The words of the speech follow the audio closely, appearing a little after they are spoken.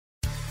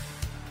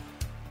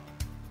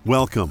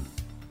Welcome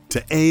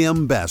to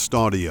AM Best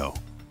Audio.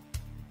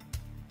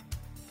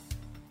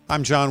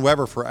 I'm John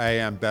Weber for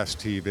AM Best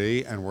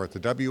TV, and we're at the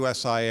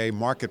WSIA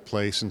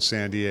Marketplace in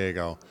San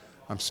Diego.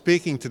 I'm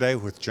speaking today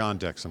with John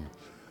Dickson.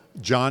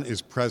 John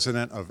is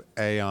president of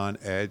Aon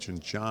Edge,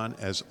 and John,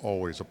 as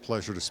always, a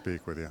pleasure to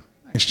speak with you.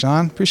 Thanks,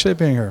 John. Appreciate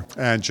being here.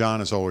 And John,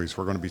 as always,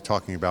 we're going to be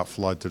talking about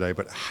flood today,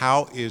 but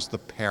how is the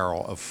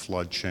peril of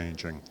flood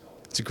changing?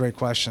 It's a great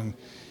question.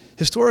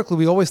 Historically,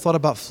 we always thought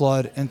about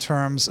flood in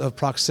terms of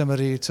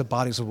proximity to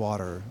bodies of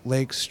water,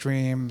 lakes,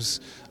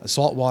 streams,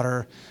 salt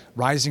water,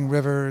 rising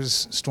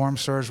rivers, storm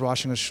surge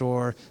washing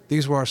ashore.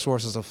 These were our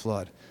sources of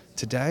flood.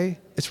 Today,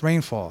 it's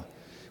rainfall.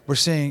 We're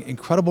seeing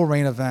incredible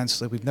rain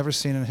events like we've never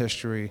seen in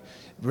history,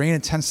 rain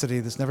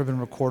intensity that's never been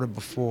recorded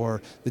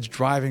before, that's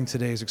driving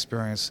today's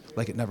experience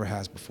like it never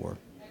has before.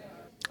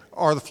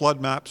 Are the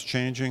flood maps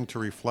changing to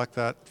reflect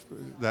that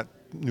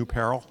new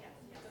peril?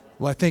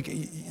 Well, I think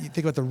you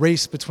think about the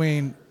race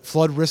between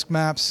flood risk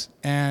maps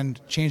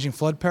and changing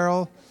flood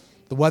peril,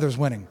 the weather's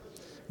winning.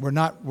 We're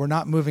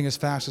not moving as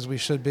fast as we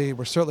should be.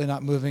 We're certainly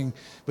not moving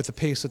with the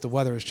pace that the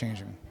weather is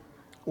changing.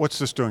 What's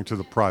this doing to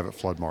the private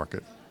flood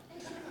market?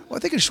 Well, I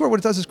think in short,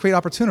 what it does is create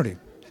opportunity.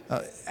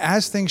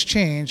 As things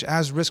change,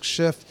 as risks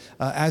shift,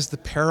 as the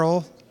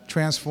peril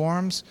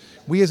transforms,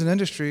 we as an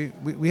industry,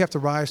 we have to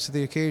rise to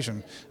the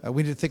occasion.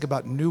 We need to think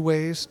about new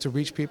ways to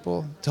reach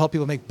people, to help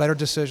people make better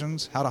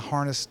decisions, how to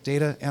harness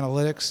data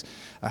analytics,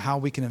 how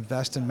we can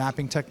invest in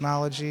mapping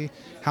technology,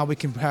 how we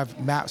can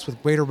have maps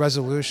with greater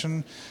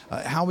resolution,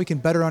 how we can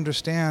better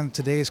understand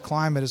today's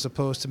climate as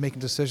opposed to making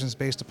decisions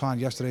based upon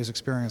yesterday's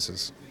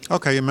experiences.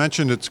 Okay, you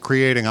mentioned it's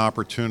creating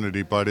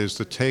opportunity, but is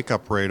the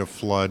take-up rate of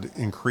flood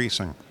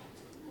increasing?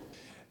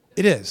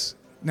 It is.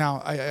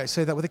 Now, I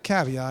say that with a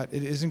caveat.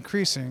 It is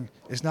increasing.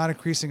 It's not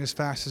increasing as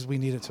fast as we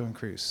need it to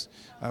increase.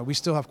 We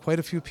still have quite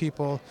a few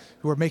people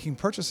who are making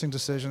purchasing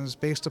decisions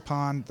based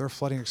upon their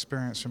flooding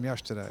experience from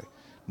yesterday.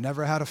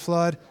 Never had a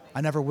flood,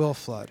 I never will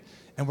flood.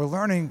 And we're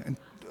learning in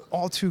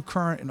all too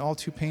current and all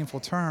too painful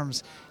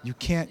terms, you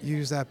can't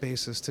use that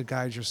basis to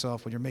guide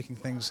yourself when you're making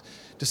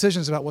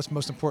decisions about what's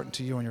most important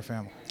to you and your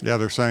family. Yeah,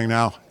 they're saying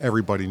now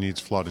everybody needs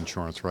flood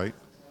insurance, right?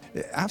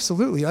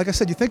 Absolutely. Like I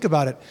said, you think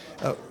about it.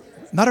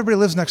 Not everybody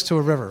lives next to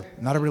a river.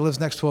 Not everybody lives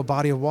next to a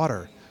body of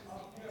water.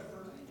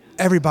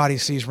 Everybody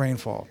sees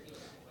rainfall.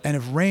 And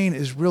if rain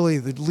is really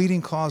the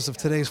leading cause of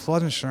today's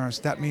flood insurance,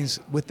 that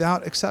means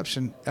without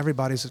exception,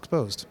 everybody's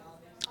exposed.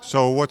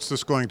 So what's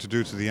this going to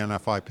do to the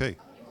NFIP?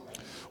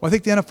 Well, I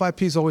think the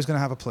NFIP is always going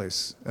to have a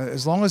place.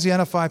 As long as the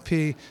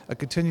NFIP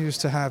continues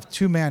to have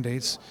two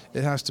mandates,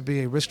 it has to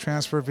be a risk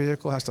transfer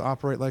vehicle, has to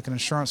operate like an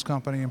insurance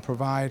company and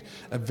provide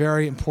a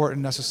very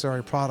important,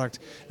 necessary product,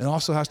 and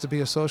also has to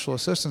be a social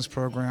assistance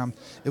program.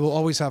 It will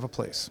always have a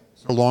place.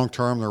 So long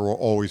term, there will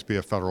always be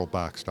a federal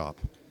backstop.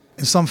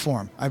 In some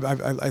form.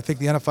 I think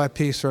the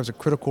NFIP serves a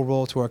critical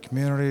role to our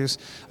communities,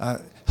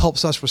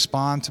 helps us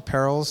respond to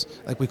perils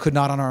like we could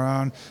not on our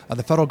own.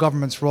 The federal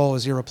government's role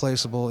is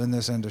irreplaceable in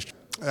this industry.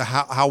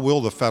 How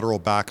will the federal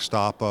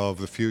backstop of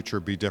the future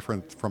be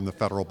different from the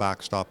federal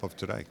backstop of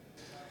today?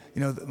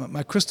 You know,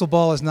 my crystal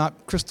ball is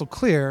not crystal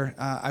clear.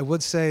 I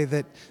would say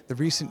that the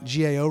recent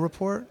GAO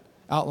report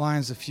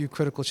outlines a few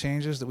critical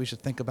changes that we should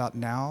think about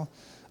now,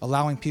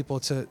 allowing people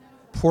to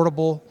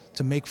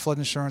make flood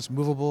insurance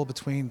movable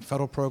between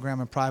federal program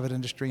and private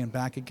industry and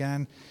back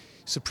again.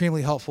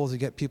 Supremely helpful to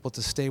get people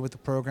to stay with the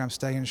program,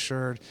 stay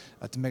insured,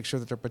 to make sure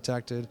that they're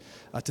protected.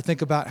 To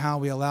think about how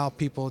we allow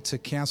people to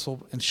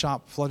cancel and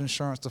shop flood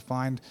insurance to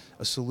find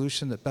a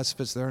solution that best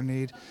fits their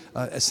need.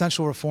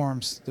 Essential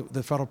reforms that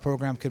the federal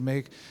program could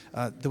make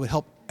that would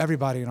help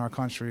everybody in our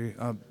country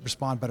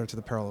respond better to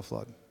the peril of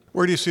flood.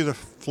 Where do you see the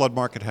flood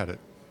market headed?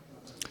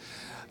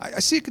 I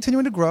see it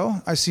continuing to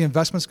grow. I see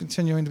investments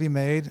continuing to be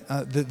made.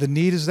 The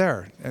need is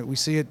there. We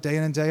see it day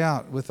in and day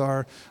out with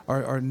our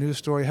news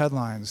story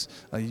headlines.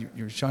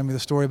 You're showing me the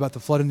story about the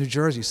flood in New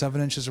Jersey,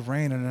 7 inches of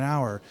rain in an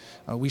hour.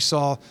 We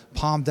saw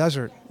Palm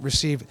Desert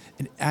receive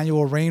an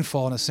annual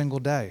rainfall in a single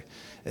day.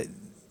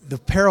 The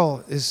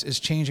peril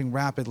is changing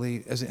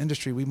rapidly. As an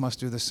industry, we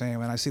must do the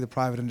same, and I see the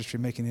private industry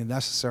making the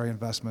necessary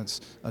investments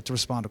to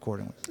respond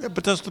accordingly. Yeah,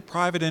 but does the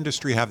private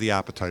industry have the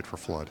appetite for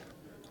flood?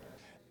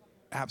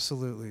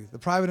 Absolutely. The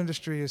private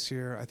industry is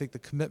here. I think the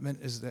commitment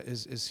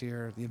is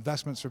here. The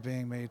investments are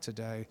being made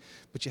today.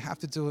 But you have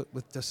to do it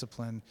with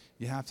discipline.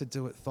 You have to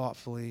do it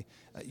thoughtfully.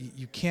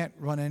 You can't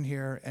run in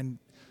here and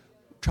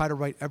try to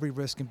write every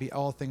risk and be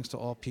all things to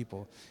all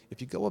people. If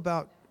you go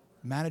about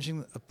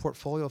managing a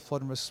portfolio of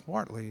flood and risk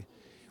smartly,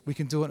 we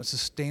can do it in a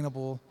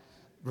sustainable,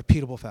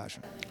 repeatable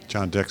fashion.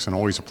 John Dickson,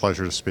 always a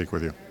pleasure to speak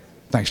with you.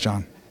 Thanks,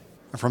 John.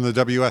 From the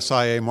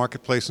WSIA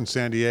Marketplace in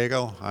San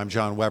Diego, I'm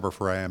John Weber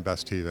for AM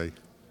Best TV.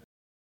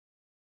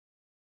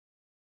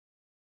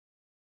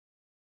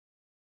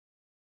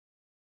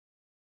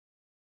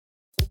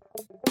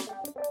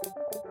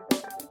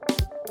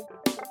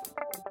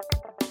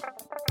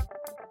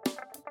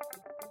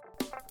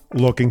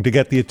 Looking to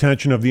get the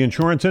attention of the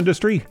insurance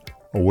industry?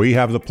 We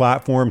have the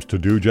platforms to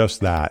do just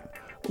that.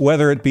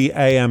 Whether it be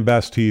AM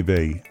Best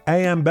TV,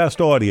 AM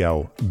Best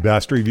Audio,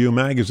 Best Review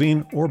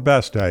Magazine, or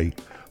Best Day,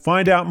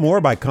 find out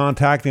more by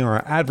contacting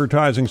our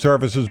Advertising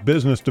Services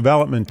Business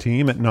Development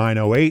Team at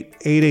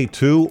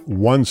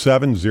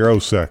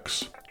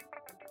 908-882-1706.